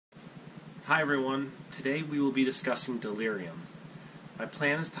Hi everyone, today we will be discussing delirium. My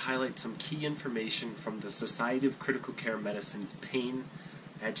plan is to highlight some key information from the Society of Critical Care Medicine's Pain,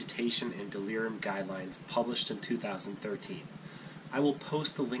 Agitation, and Delirium Guidelines published in 2013. I will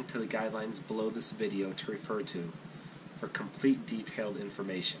post a link to the guidelines below this video to refer to for complete detailed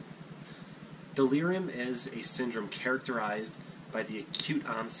information. Delirium is a syndrome characterized by the acute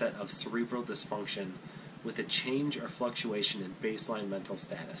onset of cerebral dysfunction with a change or fluctuation in baseline mental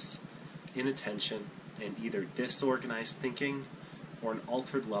status, inattention, and either disorganized thinking or an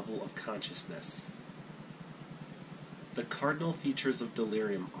altered level of consciousness. The cardinal features of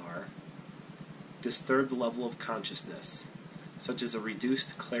delirium are disturbed level of consciousness, such as a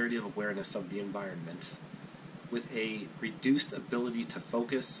reduced clarity of awareness of the environment, with a reduced ability to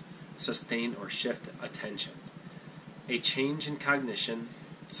focus, sustain, or shift attention. A change in cognition,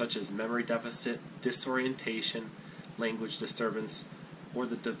 such as memory deficit, disorientation, language disturbance, or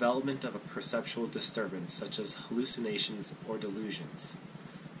the development of a perceptual disturbance, such as hallucinations or delusions.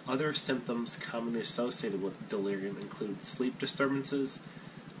 Other symptoms commonly associated with delirium include sleep disturbances,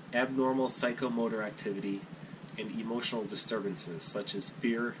 abnormal psychomotor activity, and emotional disturbances, such as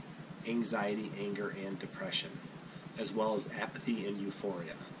fear, anxiety, anger, and depression, as well as apathy and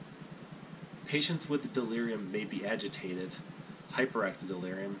euphoria. Patients with delirium may be agitated, hyperactive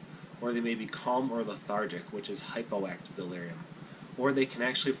delirium, or they may be calm or lethargic, which is hypoactive delirium, or they can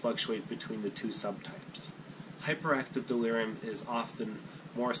actually fluctuate between the two subtypes. Hyperactive delirium is often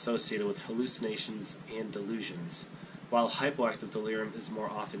more associated with hallucinations and delusions, while hypoactive delirium is more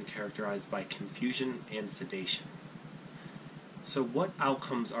often characterized by confusion and sedation. So what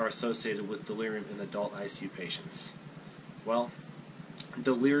outcomes are associated with delirium in adult ICU patients? Well,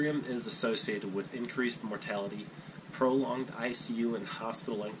 delirium is associated with increased mortality, prolonged ICU and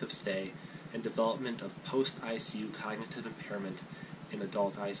hospital length of stay, and development of post-ICU cognitive impairment in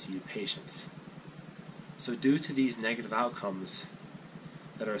adult ICU patients. So due to these negative outcomes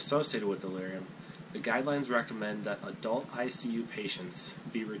that are associated with delirium, the guidelines recommend that adult ICU patients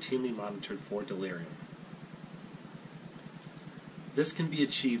be routinely monitored for delirium. This can be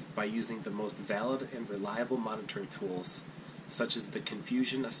achieved by using the most valid and reliable monitoring tools, such as the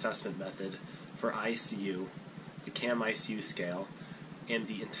Confusion Assessment Method for ICU, the CAM-ICU scale, and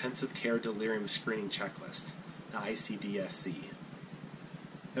the Intensive Care Delirium Screening Checklist, the ICDSC.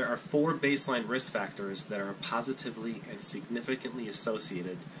 There are 4 baseline risk factors that are positively and significantly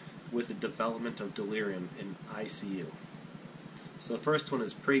associated with the development of delirium in ICU. So the first one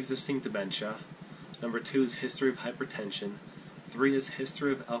is pre-existing dementia, number 2 is history of hypertension, 3 is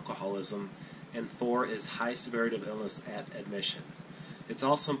history of alcoholism, and 4 is high severity of illness at admission. It's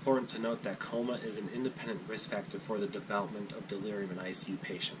also important to note that coma is an independent risk factor for the development of delirium in ICU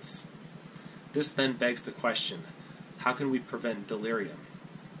patients. This then begs the question, how can we prevent delirium?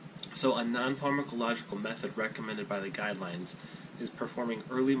 So a non-pharmacological method recommended by the guidelines is performing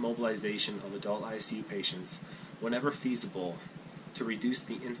early mobilization of adult ICU patients whenever feasible to reduce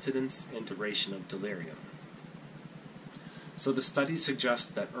the incidence and duration of delirium. So the study suggests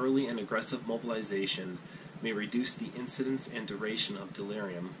that early and aggressive mobilization may reduce the incidence and duration of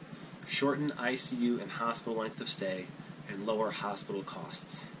delirium, shorten ICU and hospital length of stay, and lower hospital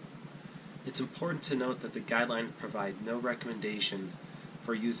costs. It's important to note that the guidelines provide no recommendation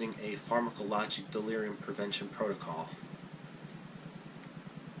for using a pharmacologic delirium prevention protocol.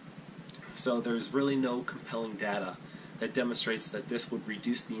 So there's really no compelling data that demonstrates that this would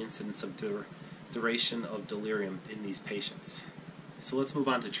reduce the incidence of duration of delirium in these patients. So let's move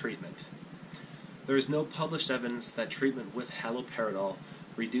on to treatment. There is no published evidence that treatment with haloperidol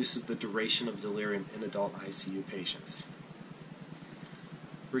reduces the duration of delirium in adult ICU patients.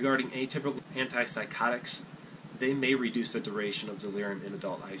 Regarding atypical antipsychotics, they may reduce the duration of delirium in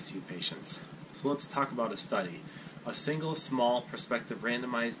adult ICU patients. So let's talk about a study. A single small prospective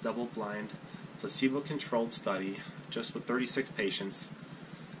randomized double-blind placebo-controlled study just with 36 patients.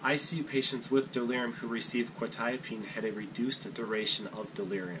 ICU patients with delirium who received quetiapine had a reduced duration of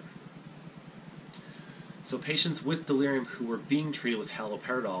delirium. So patients with delirium who were being treated with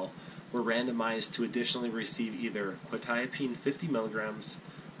haloperidol were randomized to additionally receive either quetiapine 50 milligrams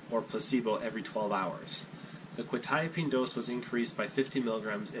or placebo every 12 hours. The quetiapine dose was increased by 50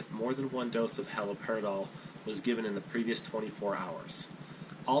 milligrams if more than one dose of haloperidol was given in the previous 24 hours.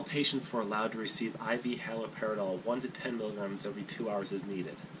 All patients were allowed to receive IV haloperidol 1 to 10 milligrams every 2 hours as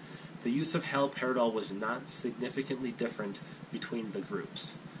needed. The use of haloperidol was not significantly different between the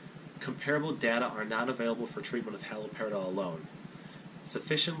groups. Comparable data are not available for treatment with haloperidol alone.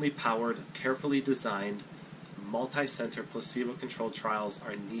 Sufficiently powered, carefully designed, multi-center placebo-controlled trials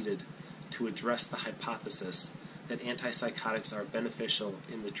are needed to address the hypothesis that antipsychotics are beneficial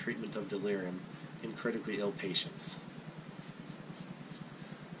in the treatment of delirium in critically ill patients.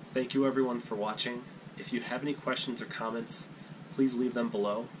 Thank you everyone for watching. If you have any questions or comments, please leave them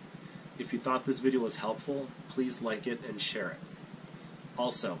below. If you thought this video was helpful, please like it and share it.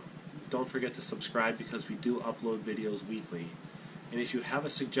 Also, don't forget to subscribe because we do upload videos weekly. And if you have a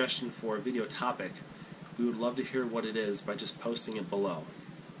suggestion for a video topic, we would love to hear what it is by just posting it below.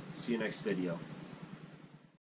 See you next video.